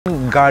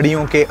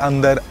गाड़ियों के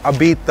अंदर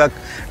अभी तक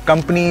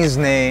कंपनीज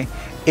ने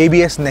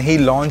ABS नहीं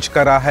लॉन्च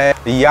करा है।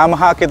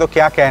 यामाहा के तो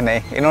क्या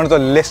कहने, इन्होंने तो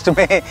लिस्ट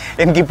में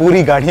इनकी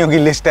पूरी गाड़ियों की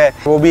लिस्ट है,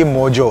 वो भी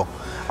मोजो,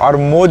 और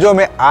मोजो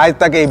में आज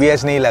तक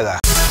ABS नहीं लगा।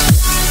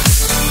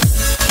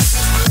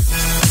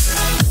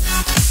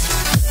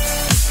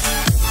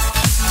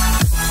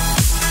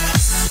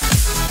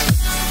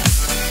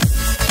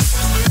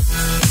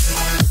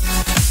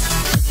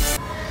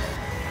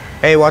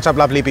 Hey, what's up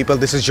lovely people,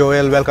 this is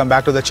Joel, welcome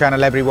back to the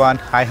channel everyone.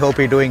 I hope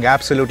you're doing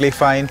absolutely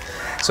fine.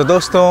 So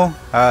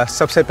दोस्तों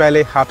सबसे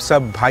पहले आप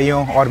सब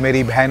भाइयों और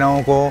मेरी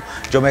बहनों को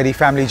जो मेरी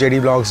फैमिली जेडी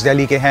ब्लॉग्स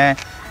दिल्ली के हैं,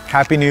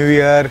 हैप्पी न्यू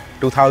ईयर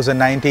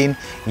 2019।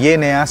 ये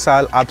नया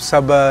साल आप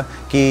सब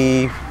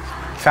की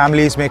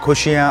फैमिलीज़ में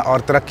खुशियाँ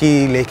और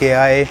तरक्की लेके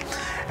आए।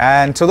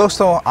 एंड सो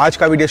दोस्तों आज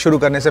का वीडियो शुरू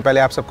करने से पहले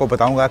आप सबको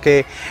बताऊंगा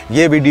कि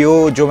ये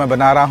वीडियो जो मैं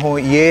बना रहा हूँ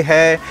ये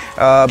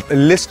है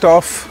list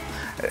of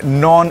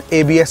non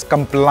ABS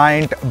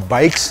complaint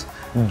bikes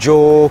जो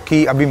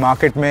कि अभी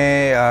मार्केट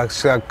में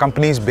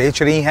कंपनीज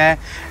बेच रही हैं,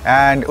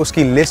 एंड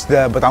उसकी लिस्ट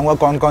बताऊंगा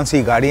कौन कौन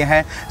सी गाड़ियां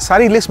हैं।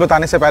 सारी लिस्ट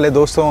बताने से पहले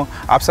दोस्तों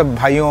आप सब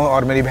भाइयों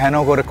और मेरी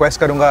बहनों को रिक्वेस्ट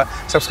करूंगा,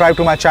 subscribe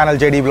to my channel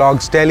JD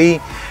blogs Delhi,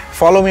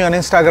 follow me on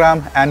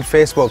Instagram and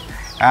Facebook.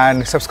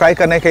 And subscribe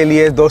करने के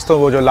लिए दोस्तों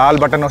वो जो लाल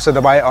बटन उसे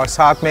दबाएं और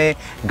साथ में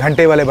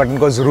घंटे वाले बटन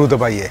को ज़रूर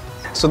दबाइए।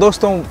 सो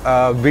दोस्तों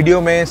वीडियो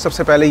में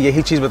सबसे पहले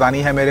यही चीज़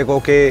बतानी है मेरे को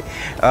कि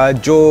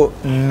जो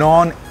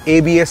नॉन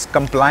ABS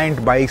कंप्लाइंट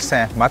बाइक्स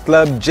हैं,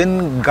 मतलब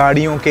जिन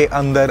गाड़ियों के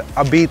अंदर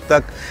अभी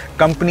तक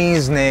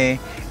कंपनीज ने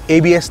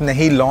ABS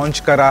नहीं लॉन्च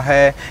करा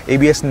है,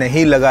 ABS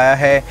नहीं लगाया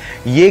है,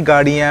 ये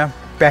गाड़ियाँ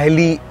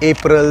 1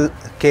 अप्रैल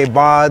के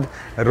बाद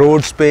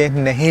रोड्स पे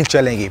नहीं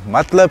चलेंगी।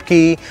 मतलब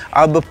कि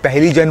अब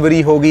 1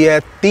 जनवरी हो गई है,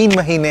 3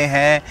 महीने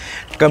हैं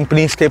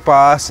कंपनीज के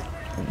पास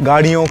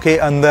गाड़ियों के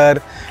अंदर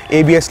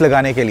ABS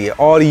लगाने के लिए।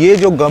 और ये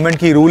जो गवर्नमेंट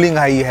की रूलिंग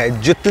आई है,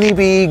 जितनी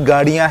भी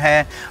गाड़ियां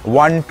हैं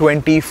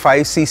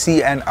 125 सीसी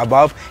एंड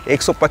अबव,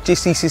 125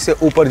 सीसी से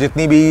ऊपर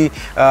जितनी भी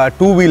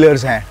टू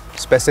व्हीलर्स हैं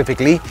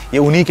स्पेसिफिकली, ये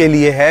उन्हीं के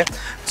लिए है।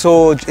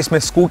 सो इसमें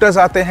स्कूटर्स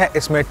आते हैं,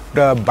 इसमें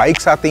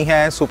बाइक्स आती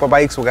हैं, सुपर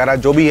बाइक्स वगैरह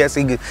जो भी है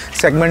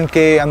सेगमेंट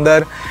के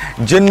अंदर,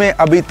 जिनमें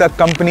अभी तक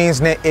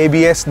कंपनीज ने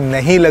ABS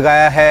नहीं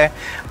लगाया है,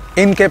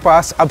 इनके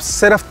पास अब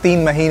सिर्फ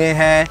 3 महीने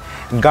हैं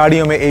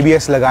गाड़ियों में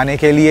ABS लगाने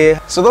के लिए।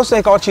 सो दोस्तों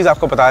एक और चीज़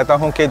आपको बता देता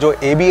हूँ कि जो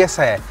ABS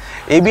है,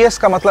 ABS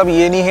का मतलब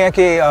ये नहीं है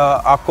कि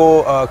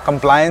आपको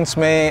कंप्लायंस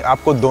में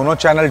आपको दोनों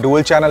चैनल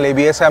डुअल चैनल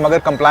ABS है, मगर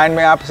कंप्लायंट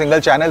में आप सिंगल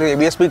चैनल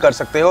ABS भी कर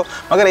सकते हो,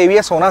 मगर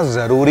ABS होना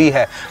ज़रूरी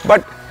है।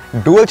 बट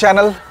डुअल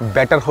चैनल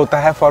बेटर होता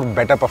है फॉर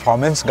बेटर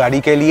परफॉर्मेंस गाड़ी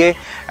के लिए,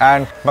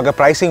 एंड मगर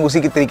प्राइसिंग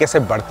उसी की तरीके से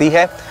बढ़ती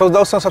है। तो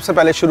दोस्तों सबसे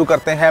पहले शुरू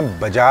करते हैं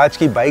बजाज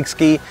की बाइक्स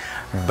की।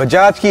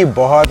 बजाज की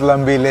बहुत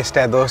लंबी लिस्ट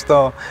है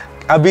दोस्तों,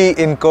 अभी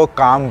इनको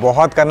काम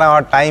बहुत करना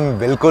और टाइम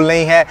बिल्कुल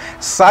नहीं है।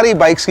 सारी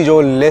बाइक्स की जो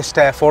लिस्ट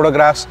है,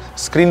 फोटोग्राफ्स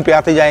स्क्रीन पे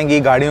आती जाएंगी,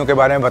 गाड़ियों के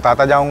बारे में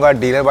बताता जाऊंगा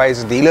dealer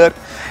wise dealer.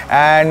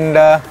 And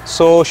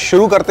so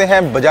शुरू करते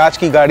हैं बजाज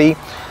की गाड़ी।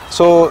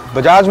 सो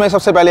बजाज में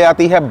सबसे पहले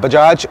आती है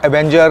Bajaj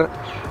Avenger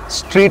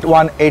street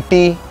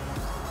 180,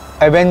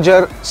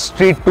 Avenger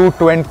street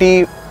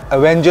 220,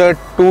 Avenger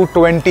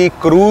 220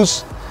 cruise.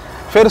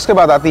 फिर उसके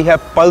बाद आती है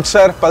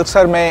पल्सर,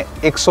 पल्सर में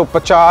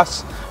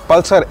 150,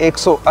 पल्सर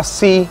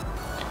 180,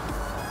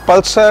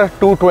 पल्सर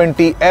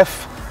 220F,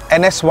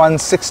 NS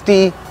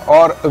 160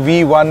 और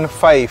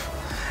V15।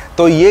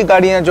 तो ये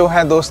गाड़ियाँ जो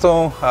हैं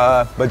दोस्तों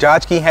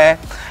बजाज की हैं।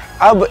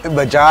 अब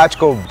बजाज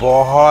को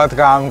बहुत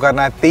काम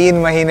करना है,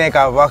 3 महीने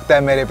का वक्त है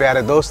मेरे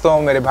प्यारे दोस्तों,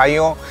 मेरे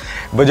भाइयों,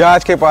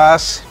 बजाज के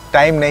पास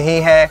टाइम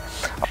नहीं है।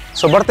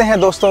 सो बढ़ते हैं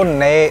दोस्तों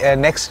नए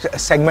नेक्स्ट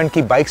सेगमेंट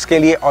की बाइक्स के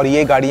लिए, और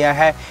ये गाड़ियां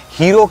हैं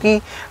हीरो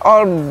की।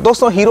 और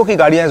दोस्तों हीरो की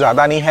गाड़ियां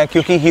ज़्यादा नहीं हैं,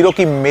 क्योंकि हीरो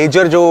की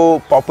मेजर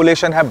जो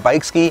पॉपुलेशन है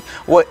बाइक्स की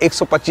वो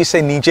 125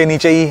 से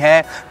नीचे ही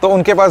हैं, तो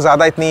उनके पास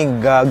ज़्यादा इतनी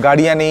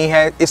गाड़ियां नहीं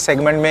हैं इस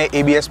सेगमेंट में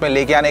ABS में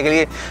लेके आने के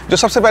लिए। जो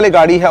सबसे पहले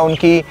गाड़ी है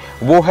उनकी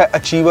वो है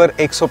अचीवर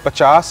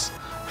 150,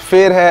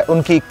 फिर है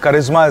उनकी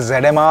करिश्मा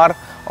ZMR,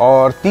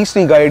 और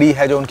तीसरी गाड़ी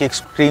है जो उनकी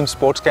एक्सट्रीम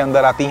स्पोर्ट्स के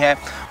अंदर आती हैं,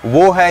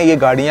 वो है ये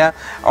गाड़ियाँ।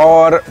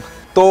 और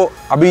तो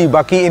अभी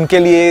बाकी इनके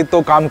लिए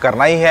तो काम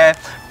करना ही है,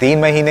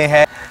 3 महीने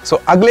हैं।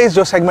 सो अगले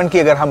जो सेगमेंट की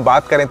अगर हम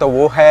बात करें तो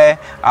वो है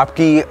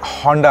आपकी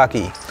होंडा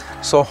की।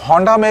 सो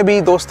होंडा में भी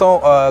दोस्तों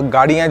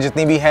गाड़ियाँ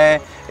जितनी भी हैं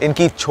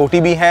इनकी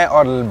छोटी भी हैं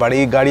और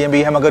बड़ी गाड़ियाँ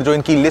भी हैं, मगर जो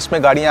इनकी लिस्ट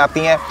में गाड़ियाँ आती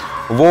हैं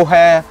वो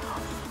है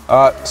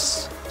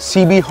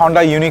CB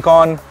होंडा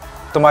यूनिकॉर्न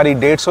तुम्हारी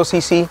 150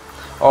 सीसी,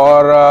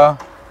 और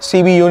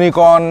CB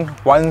यूनिकॉर्न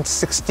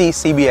 160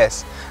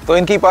 CBS। तो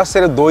इनके पास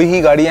सिर्फ 2 ही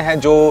गाड़ियां हैं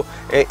जो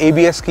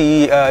ABS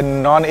की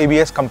नॉन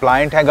ABS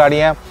कंप्लाइंट है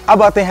गाड़ियां।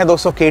 अब आते हैं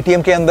दोस्तों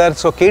KTM के अंदर।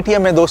 सो KTM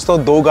में दोस्तों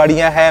 2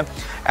 गाड़ियां हैं,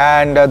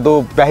 एंड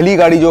पहली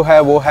गाड़ी जो है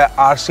वो है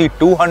RC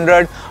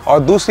 200 और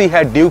दूसरी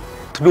है ड्यूक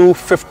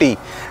 250।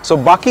 सो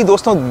बाकी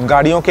दोस्तों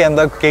गाड़ियों के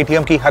अंदर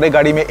KTM की हर एक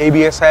गाड़ी में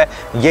ABS है,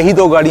 यही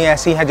 2 गाड़ियां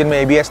ऐसी हैं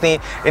जिनमें ABS नहीं।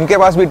 इनके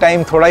पास भी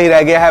टाइम थोड़ा ही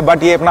रह गया है,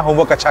 बट ये अपना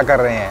होमवर्क अच्छा कर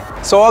रहे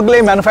हैं। सो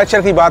अगले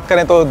मैन्युफैक्चरर की बात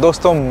करें तो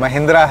दोस्तों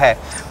महिंद्रा है।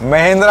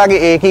 महिंद्रा की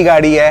एक ही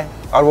गाड़ी है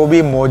और वो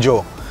भी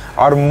मोजो।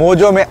 और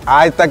मोजो में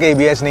आज तक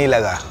ABS नहीं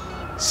लगा।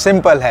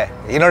 सिंपल है,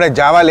 इन्होंने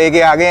जावा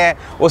लेके आ गए हैं,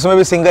 उसमें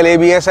भी सिंगल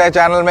ABS है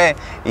चैनल में,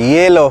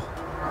 ये लो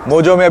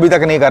मोजो में अभी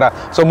तक नहीं करा।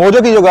 सो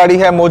मोजो की जो गाड़ी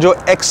है, मोजो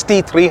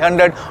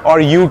XT300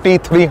 और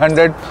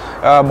UT300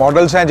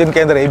 मॉडल्स हैं जिनके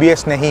अंदर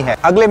ABS नहीं है।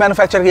 अगले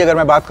मैन्युफैक्चरर की अगर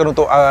मैं बात करूं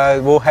तो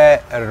वो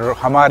है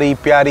हमारी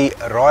प्यारी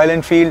रॉयल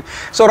एनफील्ड।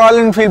 सो रॉयल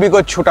एनफील्ड भी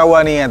कुछ छुटा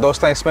हुआ नहीं है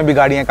दोस्तों, इसमें भी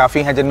गाड़ियां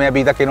काफ़ी हैं जिनमें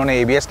अभी तक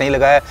इन्होंने ABS नहीं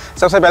लगाया।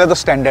 सबसे पहले तो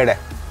स्टैंडर्ड है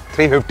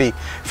 350,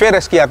 फिर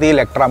इसकी आती है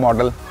इलेक्ट्रा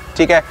मॉडल,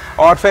 ठीक है,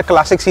 और फिर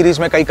क्लासिक सीरीज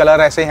में कई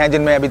कलर ऐसे हैं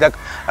जिनमें अभी तक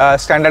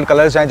स्टैंडर्ड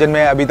कलर्स हैं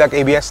जिनमें अभी तक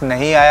ABS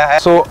नहीं आया है।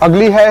 सो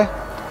अगली है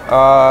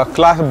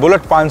क्लास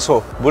बुलेट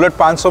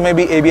 500 में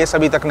भी ABS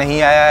अभी तक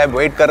नहीं आया है,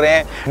 वेट कर रहे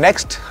हैं।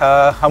 नेक्स्ट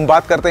हम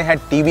बात करते हैं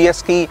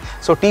TVS की।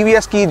 सो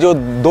TVS की जो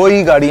दो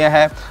ही गाड़ियां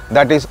हैं,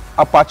 दैट इज़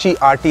अपाची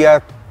RTR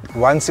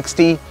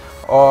 160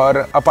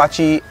 और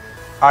अपाची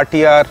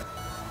RTR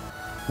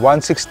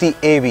 160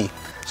 AV।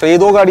 सो ये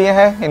दो गाड़ियां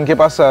हैं, इनके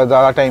पास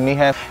ज़्यादा टाइम नहीं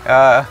है।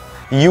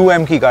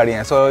 UM की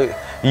गाड़ियाँ, सो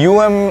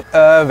UM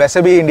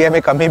वैसे भी इंडिया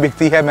में कम ही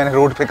बिकती है, मैंने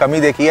रोड पे कम ही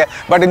देखी है,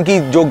 बट इनकी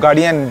जो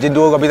गाड़ियाँ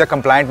जो अभी तक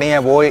कंप्लाइंट नहीं है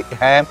वो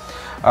है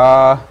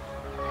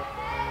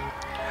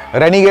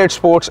रेनिगेड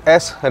स्पोर्ट्स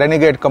S,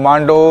 रेनिगेड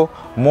कमांडो,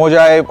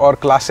 मोजाइब और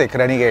क्लासिक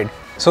रेनिगेड।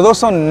 सो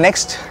दोस्तों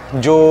नेक्स्ट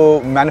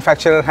जो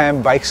मैन्युफैक्चरर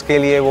हैं बाइक्स के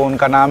लिए वो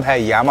उनका नाम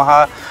है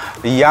यामाहा।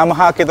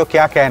 यामाहा के तो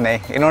क्या कहने,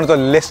 इन्होंने तो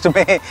लिस्ट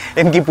में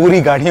इनकी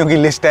पूरी गाड़ियों की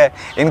लिस्ट है,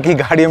 इनकी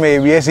गाड़ियों में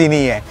ABS ही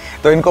नहीं है,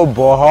 तो इनको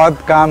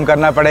बहुत काम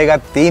करना पड़ेगा।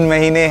 3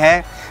 महीने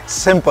हैं,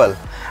 सिंपल।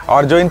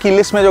 और जो इनकी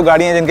लिस्ट में जो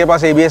गाड़ियाँ जिनके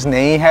पास ABS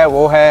नहीं है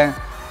वो है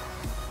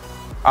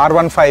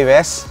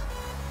R15S,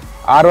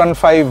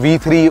 R15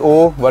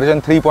 V3O वर्जन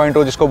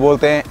 3.0 जिसको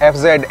बोलते हैं,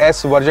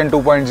 FZS version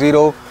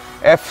 2.0,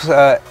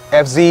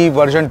 FZ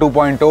version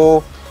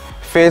 2.0,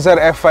 phasor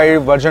F5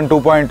 version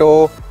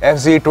 2.0,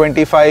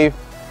 FZ25,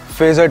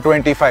 phasor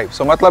 25।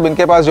 सो मतलब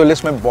इनके पास जो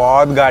लिस्ट में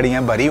बहुत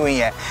गाड़ियां भरी हुई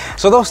हैं।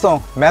 सो दोस्तों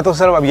मैं तो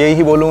सिर्फ अब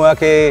यही बोलूँगा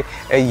कि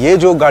ये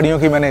जो गाड़ियों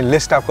की मैंने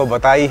लिस्ट आपको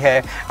बताई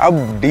है,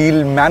 अब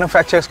डील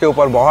मैन्युफैक्चरर्स के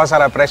ऊपर बहुत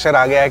सारा प्रेशर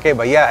आ गया है कि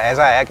भैया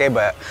ऐसा है कि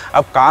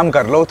अब काम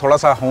कर लो, थोड़ा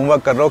सा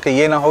होमवर्क कर लो, कि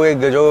ये ना हो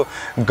कि जो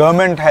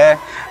गवर्नमेंट है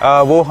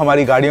वो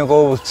हमारी गाड़ियों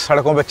को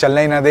सड़कों पर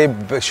चलने ही ना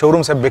दे,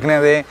 शोरूम से बिकने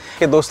दे।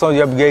 कि दोस्तों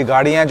जब ये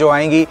गाड़ियाँ जो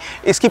आएंगी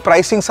इसकी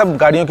प्राइसिंग सब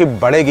गाड़ियों की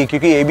बढ़ेगी,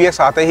 क्योंकि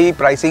ABS आते ही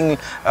प्राइसिंग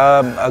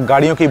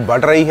गाड़ियों की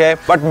बढ़ रही है।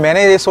 बट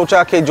मैंने ये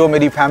सोचा कि जो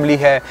मेरी फैमिली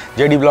है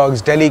JD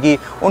ब्लॉग्स दिल्ली की,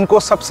 उनको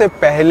सबसे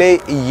पहले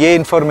ये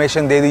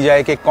इन्फॉर्मेशन दे दी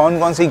जाए कि कौन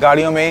कौन सी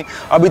गाड़ियों में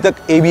अभी तक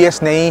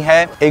ABS नहीं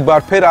है। एक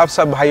बार फिर आप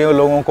सब भाइयों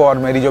लोगों को और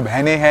मेरी जो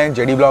बहनें हैं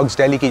JD ब्लॉग्स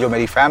दिल्ली की, जो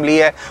मेरी फैमिली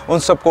है, उन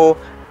सबको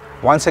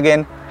once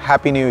again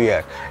happy new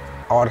year.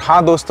 और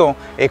हाँ दोस्तों,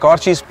 एक और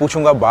चीज़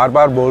पूछूंगा, बार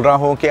बार बोल रहा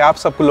हूँ कि आप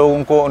सब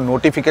लोगों को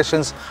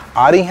नोटिफिकेशंस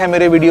आ रही हैं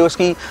मेरे वीडियोस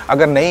की?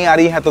 अगर नहीं आ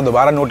रही हैं तो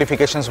दोबारा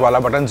नोटिफिकेशंस वाला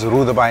बटन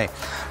ज़रूर दबाएं।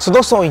 सो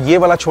दोस्तों ये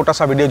वाला छोटा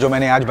सा वीडियो जो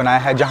मैंने आज बनाया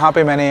है, जहाँ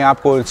पे मैंने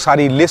आपको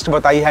सारी लिस्ट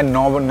बताई है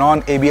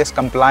नॉन ABS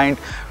कंप्लाइंट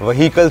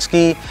व्हीकल्स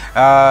की,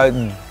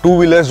 2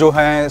 व्हीलर्स जो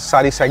हैं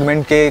सारी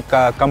सेगमेंट के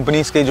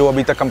कंपनीज़ के जो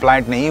अभी तक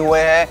कंप्लाइंट नहीं हुए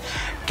हैं,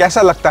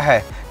 कैसा लगता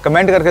है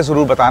कमेंट करके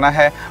ज़रूर बताना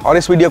है। और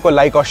इस वीडियो को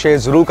लाइक और शेयर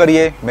ज़रूर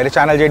करिए। मेरे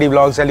चैनल JD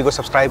ब्लॉग्स दिल्ली को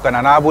सब्सक्राइब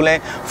करना ना भूलें।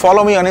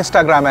 Follow me on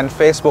Instagram and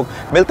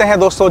Facebook। मिलते हैं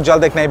दोस्तों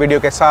जल्द एक नए वीडियो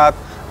के साथ।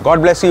 God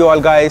bless you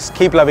all guys,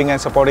 keep loving and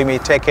supporting me,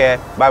 take care,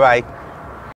 bye bye.